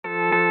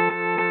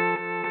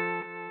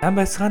Сайн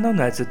байцгаана уу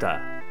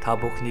найзуудаа. Та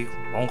бүхнийг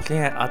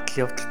Монголын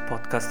адал явдал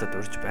подкастад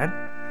урьж байна.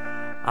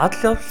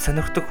 Адал явдал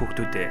сонирхдаг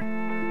хүүхдүүдээ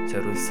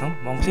зориулсан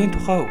Монголын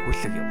тухай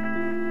өгүүлэг юм.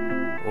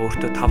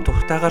 Өөртөө тав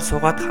тухтайгаар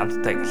суугаад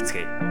хамтдаа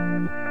гэлцгээе.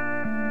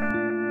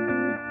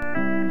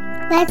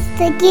 Let's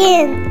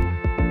begin.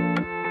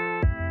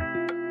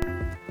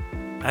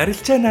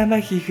 Арилжаа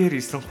наймаа хийхээр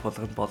ирсэн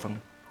хулганд болон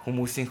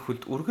хүмүүсийн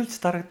хөлд үргэлж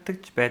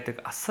дарагдаж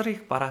байдаг асар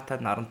их бараатай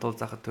нарантуул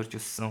захад төрж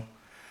өссөн.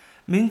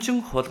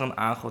 Минжин хулган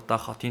анх удаа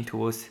хотын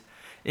төвөөс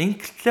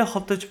ингэлтлээ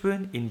ховдож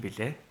буйн энэ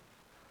билээ.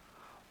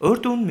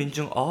 Урд өмнө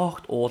Минжин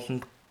Богд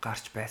Ууланд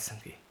гарч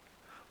байсангүй.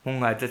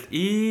 Мөн адил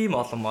ийм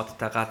олон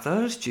модтой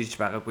газарч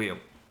ирж байгаагүй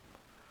юм.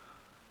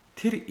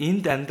 Тэр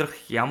энд амьдрах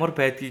ямар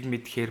байдгийг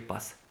мэдхээр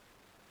бас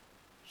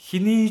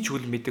хэний ч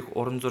үл мэдэх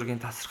уран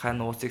зургийн тасархай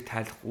нууцыг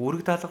тайлах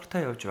үүрэг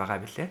даалгавартай явж байгаа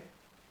билээ.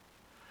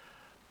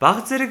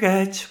 Баг зэрэг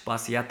айж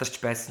бас ядарч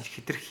байсан ч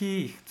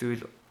хэтэрхий их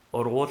зүйл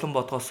ургуулan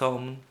бодгосоо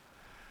өмнө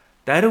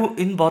даруй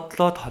энэ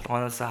бодлоо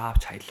толгооноос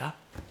авч хаялаа.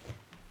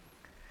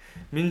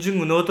 Минжин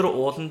өнөөдөр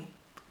ууланд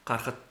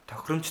гарахад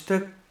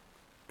тохиромжтой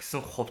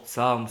гэсэн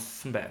хувцас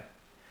өмссөн байв.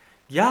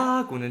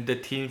 Яг үнэндээ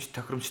тийм ч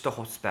тохиромжтой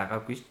хувцас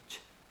байгаагүй ч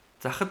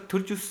захад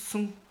төрж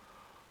өссөн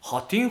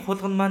хотын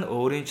хулган маань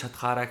өөрийн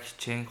чадхаараа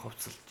хичээн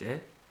хувцалжээ.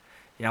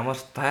 Ямар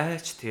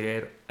тайч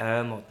тэрээр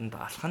ой модонд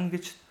алхана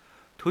гэж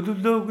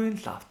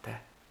төлөвлөөгүй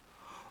лавтай.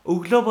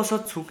 Өглөө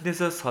босоод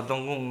цүнхнээсээ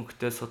солонгон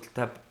өнгөтэй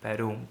судалтай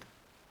бариу өмд.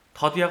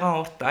 Тод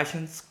ягаан урт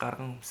даашинс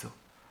гарган өмсөв.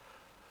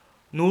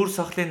 Нүүр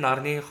сахлын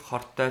нарны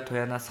хортой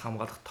туянаас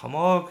хамгаалах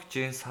томоо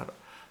гжийн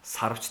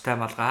сарвчтай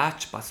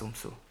малгаач бас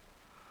өмсөв.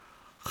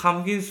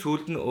 Хамгийн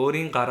сүүлд нь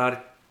өөрийн гараар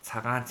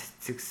цагаан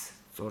цэцэгс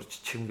зурж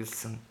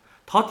чимгэлсэн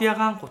тод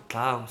ягаан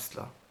гутлаа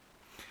өмслөө.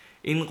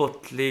 Энэ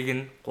гутлыг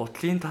нь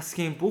гутлын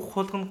тасгийн бүх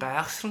хулган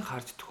гайхшран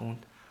харж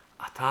түүнд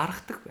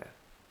атаархдаг байв.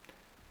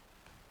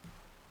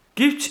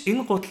 Гэвч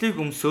энэ гутлыг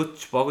өмсөөд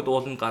ч Богд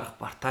Ууланд гарах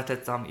бартаатай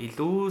зам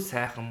илүү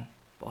сайхан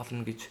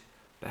болно гэж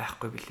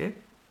байхгүй билээ.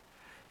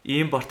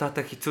 Ийм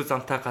бартаатай хэцүү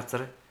замтай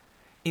газар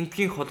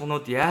эндгийн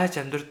хулганууд яаж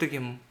амьдардаг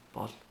юм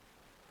бол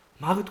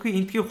магадгүй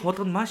эндгийн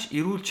хулган маш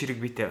эрүүл чирэг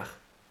битэй байх.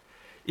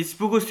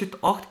 Эсбөгөөс тэд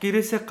огт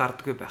гэрээсээ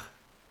гардаггүй байх.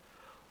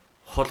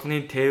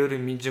 Хулганы тээвэр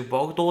Минжин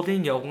Богд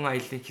Уулын явган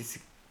аяллаа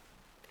хэсэг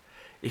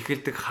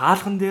эхэлдэг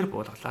хаалхан дээр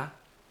буулгалаа.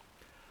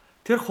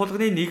 Тэр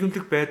хулганы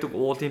нийгэмлэг байдаг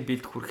уулын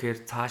бэлд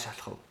хүрэхээр цааш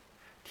алхав.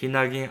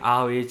 Тинагийн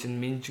аав ээж нь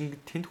Минжин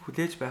тэнд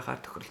хүлээж байхаар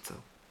тохиролцов.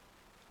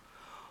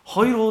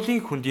 Хоёр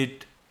уулын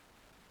хүндид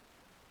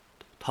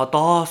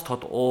тодоос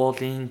тод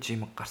уулын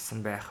жим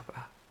гарсан байх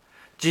ба.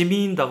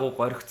 Жимийн дагуу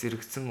горих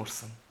зэрэгцэн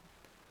урсан.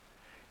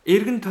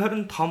 Эргэн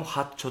тойрон том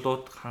хад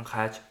чулууд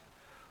ханхааж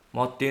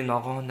модын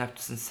ногоон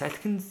навчсан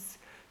салхин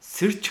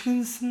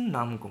сэрчгэнсэн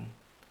намгүм.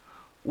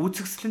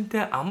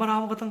 Үзэгслэнтэй амар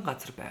авгалан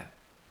газар байв.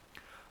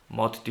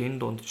 Моддын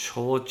дунд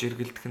шууд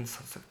жиргэлдэх нь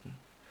сонсогдно.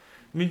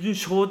 Минжин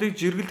шуудыг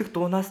жиргэлдэх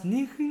дуунаас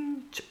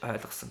нэгэн ч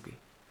ойлгосонгүй.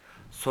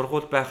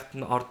 Сургууль байхад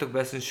нь ордог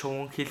байсан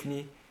шуван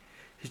хэлний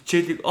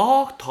хичээлийг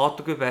огт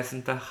тоодоггүй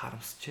байсантай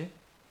харамсжээ.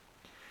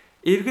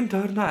 Эргэн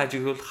тойрноо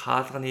ажиглуул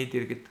хаалганы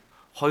дэргэд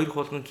хоёр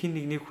хулган хин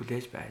нэгнийг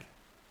хүлээж байв.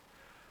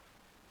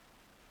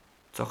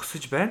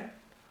 Зогсож байна.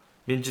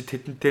 Минжин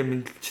тэдэнтэй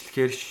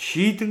мэдлэлчлэхээр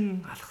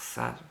шийдэн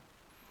алхасаар.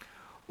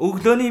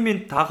 Өглөөний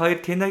минь та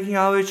хоёр Тэнагийн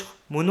аав ээж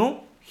мөн үү?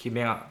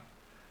 Химээ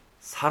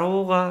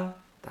сарууга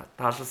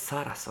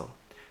далсаар асуув.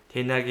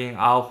 Тэнагийн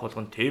аав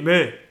хулган тийм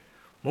ээ.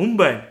 Мөн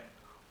байна.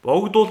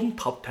 Богд Ууланд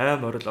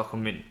 5 морил охин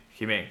минь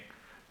химээ.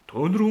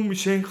 Түүнрүү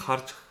мишэн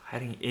харж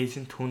харин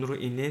ээж нь түүнрүү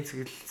инээн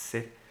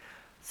цэглэлсээр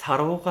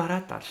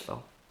саруугаараа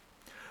даллав.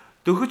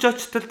 Дөхөж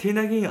очтол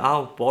Тэнагийн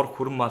аав бор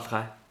хүрэн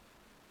малгай.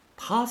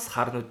 Таас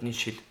харнуудны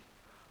шил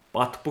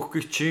бат бүх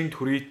гिचийн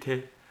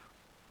төрийтэй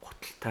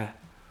гуталтай.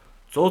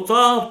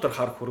 Зузаавдар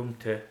хар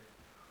хүрэмтэй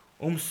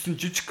өмссөн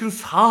жижигхэн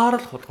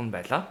саарл хулган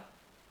байлаа.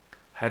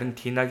 Харин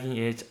Тэнагийн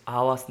ээж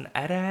ааваас нь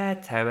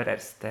арай цайвар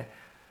арьстай.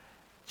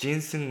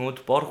 Жинсэн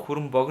өд бор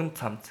хүрэн богино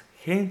цамц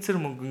хэнцэр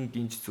мөнгөн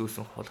гинж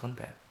зөөсөн хулган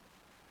байв.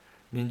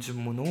 Минжин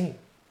мөн үү?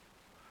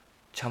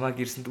 Чамайг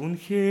ирсэнд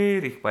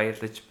үнэхээр их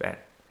баярлаж байна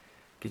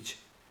гэж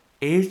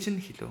ээж нь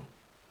хэлв.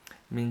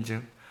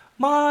 Минжин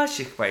маш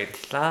их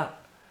баярлалаа.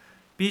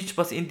 Би ч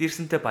бас энд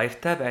ирсэнтэй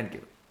баяртай байна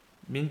гэв.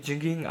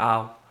 Минжингийн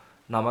аав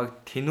намайг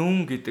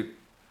Тэнүүн гэдэг.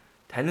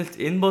 Танилд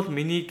энэ бол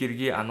миний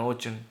гэргийн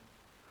ануужин.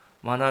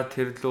 Манай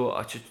тэрлүү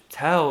очиж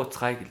цай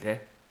ууцгаая гэлээ.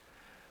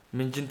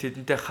 Минжин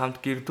тэдэнтэй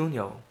хамт гэрдүүн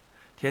яв.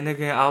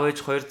 Тэнагийн аав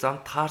ээж хоёр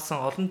замд таарсан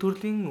олон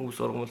төрлийн өв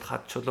сургууль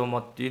хад чулуу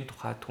модын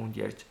тухай түүнд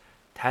ярьж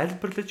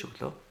тайлбарлаж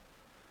өглөө.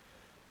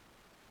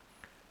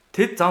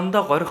 Тэд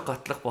замдаа горих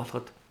гатлах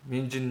болоход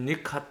Минжин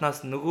нэг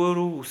хаднаас нөгөө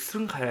рүү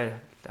өсрөн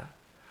харайлаа.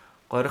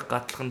 Горих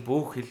гатлах нь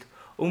бүх хил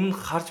өмнө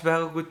харж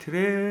байгаагүй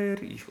тэрээр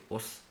их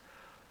ус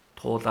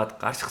туулаад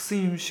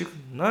гарчсан юм шиг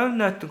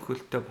ноён найтан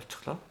хөлтэй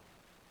болчихлоо.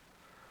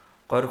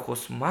 Горих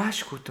ус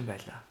маш хүйтэн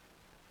байлаа.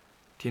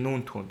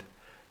 Тэнүүн түнд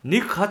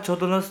нэг хад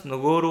чулуунаас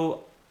нөгөө рүү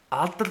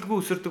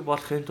алдалгүй өсөрдөг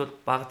болохын тулд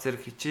баг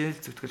зэрэг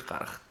хичээл зүтгэл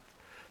гаргах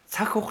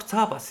цаг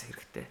хугацаа бас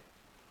хэрэгтэй.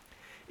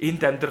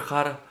 Энд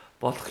амьдрахаар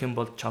Болох юм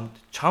бол чамд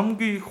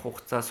чамгийн их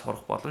хугацаа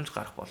сурах боломж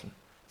гарах болно.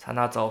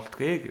 Санаа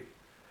зовлтгүй гэв.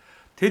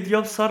 Тэд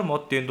явсаар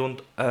модын дунд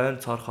ойн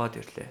цорхоод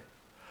ирлээ.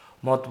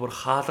 Мод бүр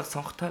хаалга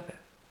сонготой байв.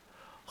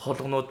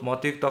 Хулгнууд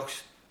модыг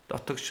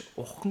дотогш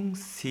ухан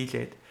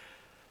сийлээд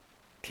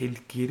тэнд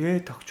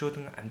гэрээ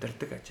тогчуудан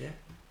амьдардаг ажээ.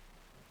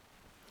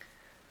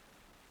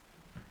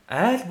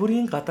 Айл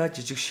бүрийн гадаа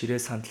жижиг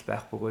ширээ сандал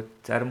байх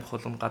бөгөөд зарим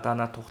хулган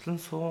гадаанаа тухлан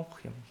суух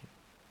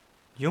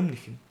юм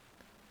нэхнэ.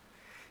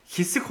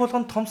 Хэсэг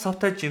хулган том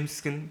савтай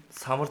жимсгэн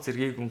самар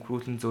зэргийг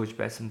өнхрүүлэн зөөж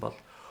байсан бол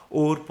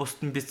өөр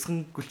бусд нь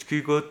бяцхан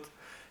гүлчгийгөөд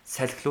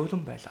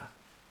салхилуулан байлаа.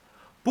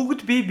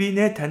 Бүгд бие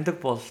биенээ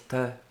таньдаг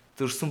бололтой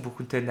зөрсөн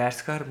бүхэнтэй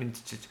найрсгаар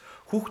мэдчиж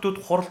хүүхдүүд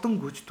хуралдан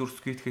гүйж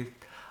дүрсгийтгэхэд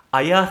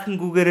аяахан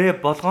гүгээрээ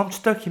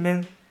болгоомжтой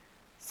хэмээн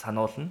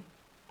сануулна.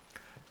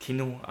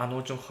 Тинүү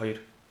Анужин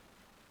хоёр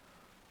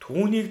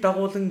түүнийг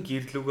дагуулan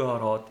гэрлүүгээ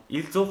ороод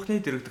ил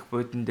зуухны дэрэгдэх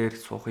бодон дээр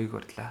суухыг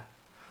урьдлаа.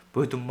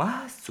 Бодон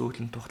маас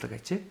зөөлөн тухлаг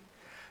ажээ.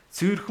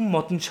 Цэвэрхэн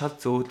модон шал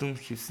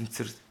зөөлөн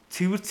хевсэнцэр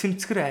цэвэр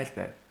цэмцгэр айл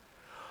байв.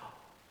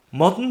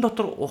 Модон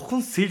дотор ухан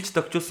сэлж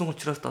догчулсан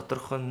учраас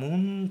доторх нь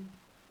мөн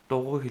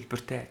дугуй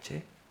хэлбэртэй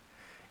ажээ.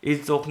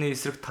 Ил зуухны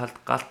эсрэг талд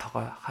гал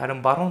тогой,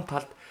 харин баруун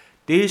талд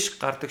дээш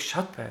гардаг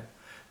шат байв.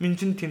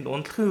 Минжин тэнд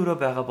унтлахын өрөө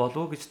байгаа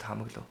болов гэж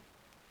таамаглав.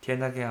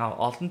 Тянагийн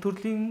олон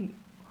төрлийн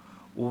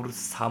үр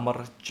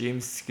самар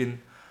жимсгэн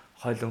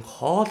хойлон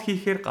хоол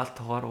хийхээр гал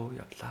тогоо руу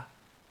явлаа.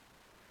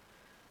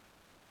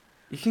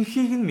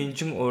 Ихэнхийг нь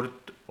Минжин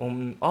урд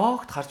өмнө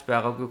огт харж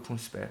байгаагүй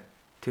хүнс байв.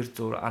 Тэр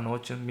зур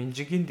Анужин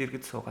Минжингийн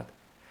дэргэд суугаад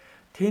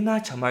 "Тэна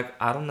чамайг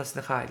 10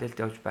 насныхаа аялалд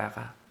явж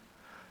байгаа.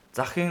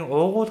 Захын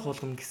уугуул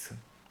хулгана гэсэн.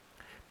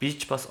 Би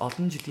ч бас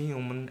олон жилийн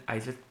өмнө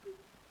аялалд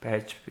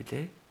байж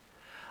билээ.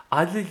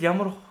 Аялал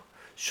ямар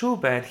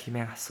шүү байна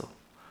хэмээн асуув.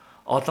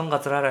 Олон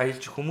газраар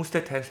аялж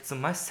хүмүүстэй танилцсан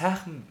маш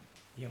сайхан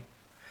юм.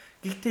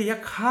 Гэхдээ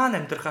яг хаана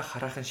амьдрахаа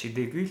хараахан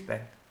шидээгүй л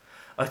байна.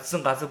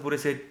 Очисон газар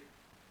бүрээсээ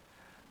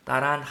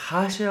дараа нь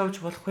хаашаа явж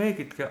болох вэ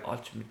гэдгээ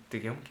олж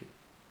мэддэг юм гэв.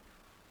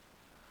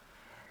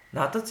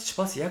 Надад ч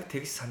бас яг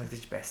тэгж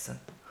санагдаж байсан.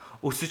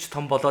 Өсөж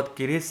том болоод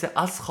гэрээсээ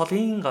алс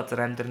холын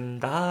газар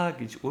амьдрандаа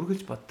гэж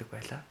үргэлж боддог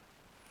байлаа.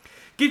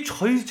 Гэвч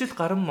 2 жил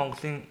гарan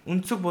Монголын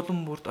өнцөг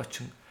булан бүрд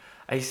очин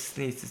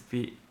аялсны эцэст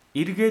би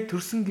эргээ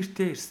төрсөн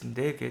гэртээ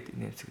ирсэндээ гэд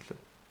нэмсэглэв.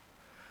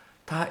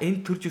 Та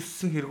энд төрж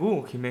өссөн хэрэгүү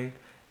хэмээн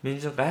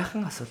Минжин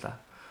гайхан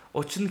асуулаа.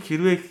 Учир нь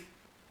хэрвээ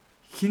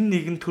хин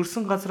нэгэн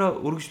төрсөн газараа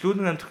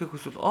өргөжлүүлэн амьдрахыг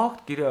хүсвэл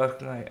огт гэрээ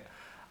орхин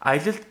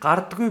аялалд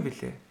гардаггүй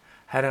билээ.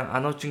 Харин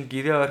Анужин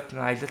гэрээ орхин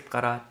аялалд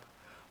гараад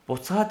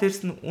буцаад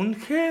ирсэн нь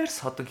үнэхээр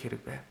содон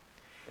хэрэг байв.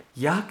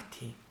 Яг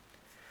тийм.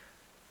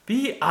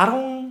 Би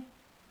 12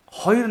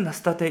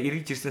 настайдаа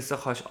эргэж ирснээс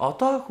хойш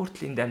одоо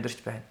хүртэл энд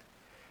амьдарч байна.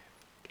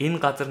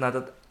 Энэ газар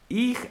надад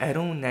их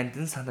ариун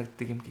нандин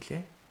санагддаг юм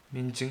гэлээ.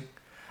 Минжин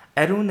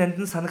ариун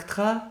нандин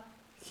санагдахаа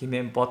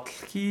хэмээн бодол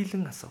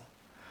хийлэн асуув.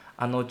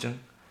 Анужин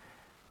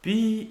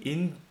би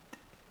энд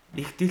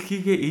их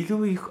дэлхийгээ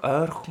илүү их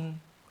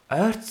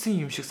ойрцсон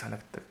юм шиг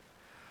санагддаг.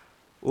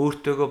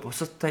 Өөртөөгөө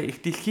бусадтай их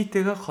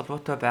дэлхийтэйгээ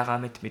холбоотой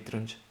байгаа мэт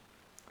мэдрэмж.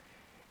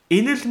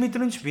 Энэ л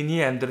мэдрэмж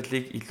миний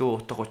амьдралыг илүү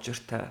утга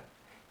учиртай,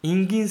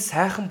 энгийн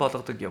сайхан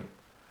болгодог юм.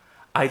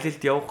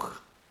 Аялалд явах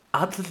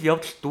адал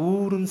явдал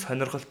дүүрэн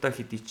сонирхолтой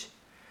хэдий ч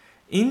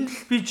энэ л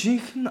би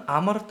жинхэнэ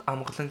амарт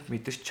амгаланг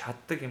мэдэрч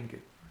чаддаг юм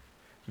гэв.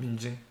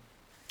 Минжин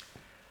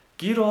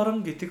гэр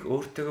орон гэдэг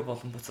өөртөөгөө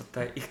болон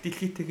буцаатай их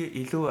дэлхийтэйгээ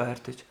илүү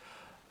ойртож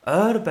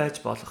ойр байж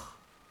болох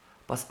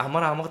бас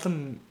амар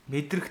амгалан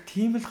мэдрэх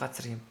тийм л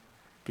газар юм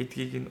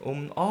гэдгийг нь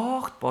өмнө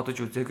огт бодож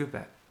үзээгүй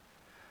байв.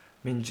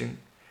 Минжин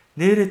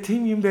нэрэ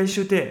тийм юм байна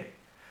шүү дээ.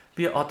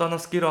 Би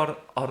одооноос гэр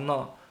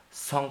орноо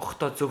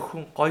сонгохдоо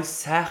зөвхөн гой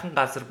сайхан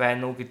газар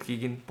байна уу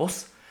гэдгийг нь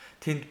бус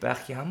тэнд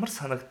байх ямар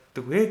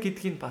санагддаг вэ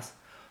гэдгийг нь бас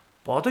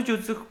бодож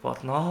үзэх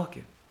болно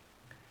гэв.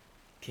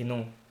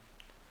 Тинүү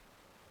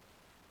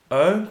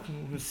ойн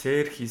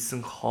хүнсээр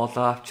хийсэн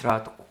хоолоо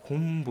авчраад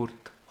хүн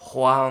бүрд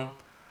хуаан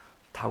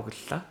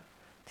тавглалаа.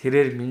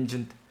 Тэрээр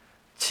Минжинд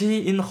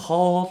чи энэ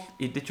хоол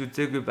идэж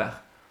үзээгүй байх.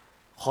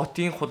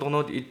 Хотын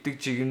хулгнууд иддэг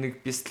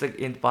жигнэг бислэг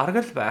энд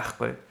бараг л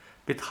байхгүй.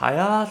 Бид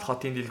хаяал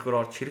хотын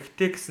дэлгүүр орж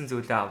хэрэгтэй гэсэн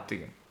зүйлээ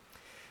авдаг юм.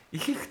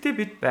 Ихэнхдээ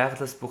бид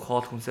байглаас бүх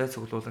хоол хүнсээ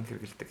цуглуулан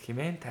хэрэглэдэг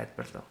хэмээн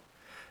тайлбарлав.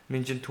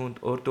 Минжин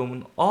түнд өөрдөө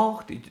өмнө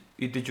огт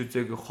идэж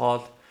үзээгүй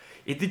хоол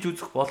идэж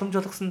үзэх боломж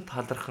олгосон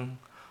талархан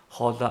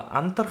хоолоо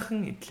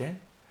амдархан идлээ.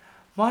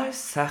 Маш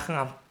сайхан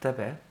амттай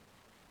байв.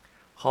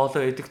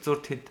 Хоолоо идэх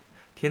зур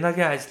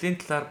Тэнагийн ажлын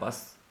талаар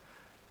бас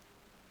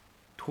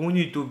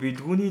түүний дүү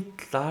бэлгүүний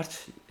талаар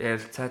ч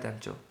ярилцаад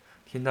амжив.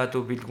 Тэна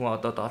дүү бэлгүүн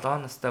одоо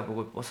 7 настай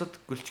бөгөөд бусад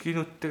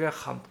гүлчгийнүүдтэйгээ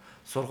хамт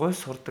сургууль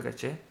сурдаг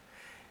ажээ.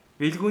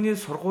 Бэлгүүний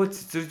сургууль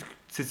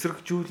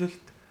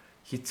цэцэрэгжүүлэлт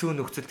хэцүү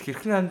нөхцөлд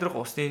хэрхэн амьдрах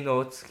усны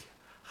нөөц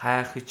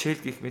хайх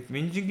хичээл гэх мэт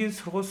Минжингийн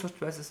сургууль сурч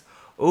байсаас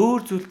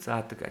өөр зүйл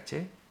заадаг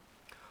ажээ.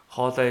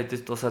 Хоолоо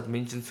идэж дусаад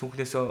Минжин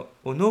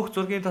сүнхнээсөө өнөөх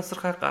зургийн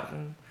тасархай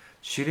гарган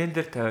ширээн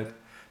дээр тавиад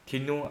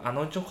Тинүү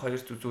Анужин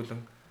хоёрт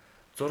үзүүлэн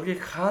зургийг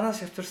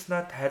хаанаас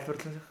авчирснаа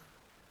тайлбарлах.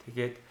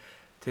 Тэгээд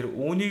Тэр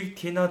үүнийг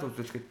Тинад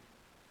үзүүлэхэд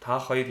та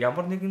хоёр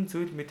ямар нэгэн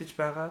зүйл мэдэж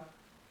байгаа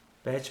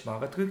байж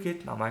магадгүй гэд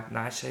намайг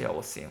наашаа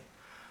явуулсан юм.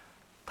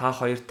 Та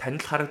хоёр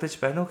танил харагдаж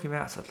байна уу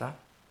хэмээн асуулаа.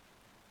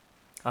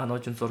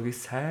 Анужин зургийг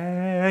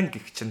сайн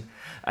гихчин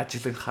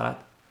ажиглан хараад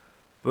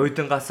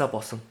буйдангаасаа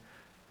босон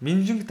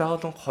Минжин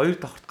даалан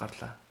 2 давхарт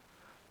гарлаа.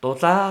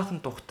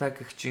 Дулаахан тухтай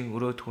гихчийн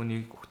өрөө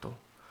түүнийг өгтөв.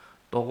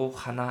 Дугуй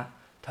ханаа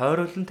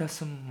тойруулан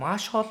тавьсан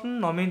маш олон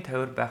номын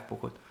тавир байх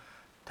бөгөөд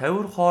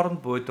тавир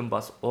хооронд буйдан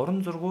бас уран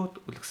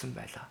зургууд үлгсэн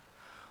байлаа.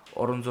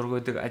 Уран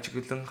зургуудыг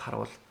ажиглан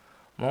харуул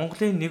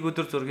Монголын нэг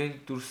өдөр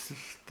зургийн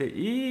дүрслэлтэй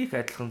их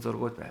адилхан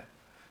зургууд байв.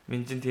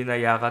 Минжин Тина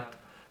яагаад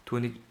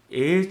түүнийг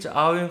ээж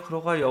аавын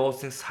руугаа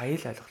явуулсныг сая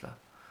л ойлголоо.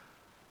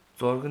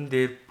 Зурган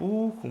дээр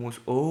бүх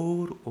хүмүүс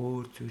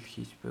өөр зүйл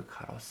хийж байгааг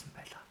харуулсан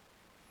байлаа.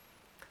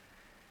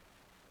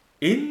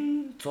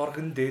 Энэ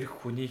зурган дээр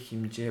хүний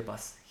хэмжээ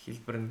бас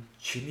хэлбэр нь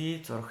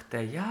чиний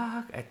зурагтай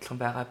яг адилхан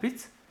байгаа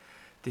биз?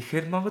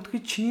 Тэгэхээр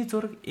магадгүй чиний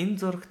зураг энэ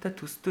зурагтай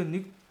төстэй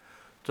нэг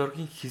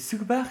зургийн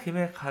хэсэг байх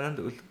хэмээн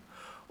хананд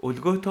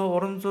өлгөөтөө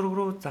уран зураг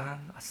руу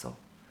заан асуув.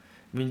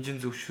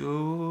 Минжин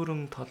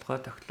зөвшөөрөн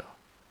толгой тогтлоо.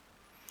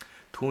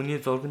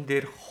 Түүний зурган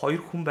дээр 2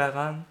 хүн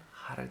байгаа нь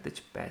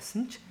харагдаж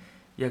байсан ч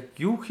яг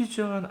юу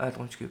хийж байгааг нь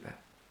ойлгомжгүй байв.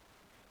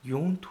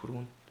 Юун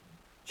түрүүнд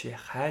чи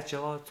хайж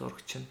байгаа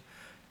зурагч нь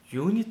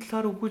юуны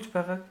талаар өгүүлж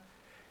байгааг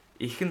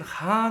их нь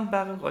хаана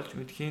байгааг олж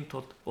мэдхийн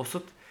тулд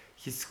бусад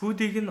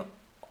хэсгүүдийг нь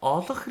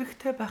олох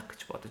хэрэгтэй байх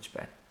гэж бодож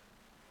байна.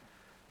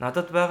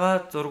 Надад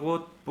байгаа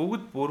зургууд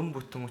бүгд бүрэн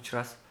бүтэн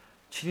учраас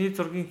чиний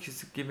зургийн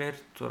хэсэг гэмээр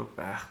зураг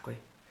байхгүй.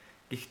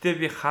 Гэхдээ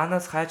би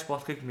хаанаас хайж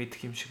болохыг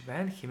мэдэх юм шиг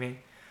байна хэмээн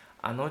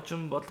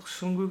Анужин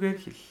болгошингүйгээр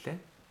хэллээ.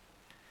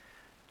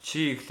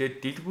 Чи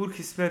эхлээд дэлгүүр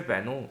хийсмээр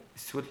байна уу?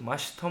 Эсвэл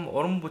маш том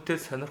уран бүтээл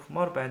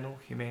сонирхмоор байна уу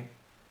хэмээн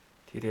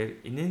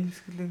тэрээр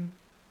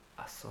инээмсэглэн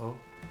асуув.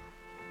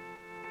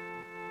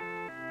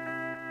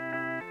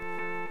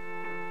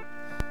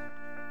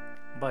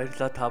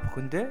 Баярлалаа та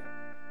бүхэндээ.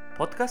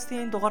 Подкастын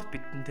энэ дугаард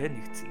бидэнтэй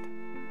нэгцэнд.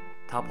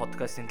 Та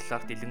подкастын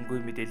талаар дэлгэнгүй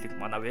мэдээлэл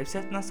манай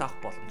вебсайтнаас авах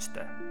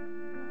боломжтой.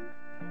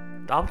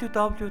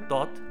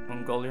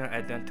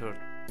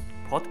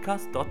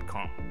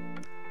 www.mongolianadventurepodcast.com.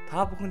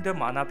 Та бүхэндээ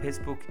манай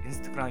Facebook,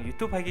 Instagram,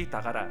 YouTube хаягийг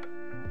дагаарай.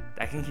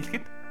 Дахин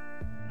хэлэхэд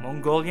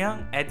Mongolian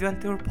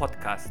Adventure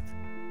Podcast.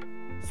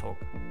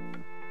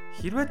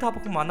 Хэрвээ та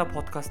бүхэн манай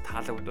подкаст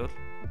таалагдвал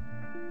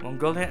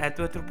Mongolian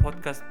Adventure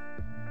Podcast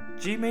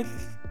Gmail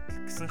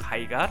гэсэн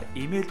хаягаар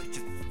имэйл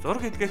бичиж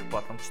зураг илгээх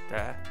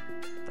боломжтой.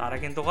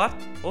 Дараагийн дугаард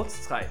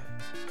уулзцгаая.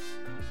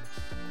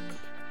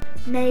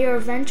 May your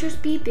adventures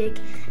be big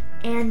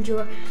and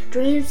your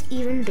dreams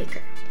even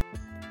bigger.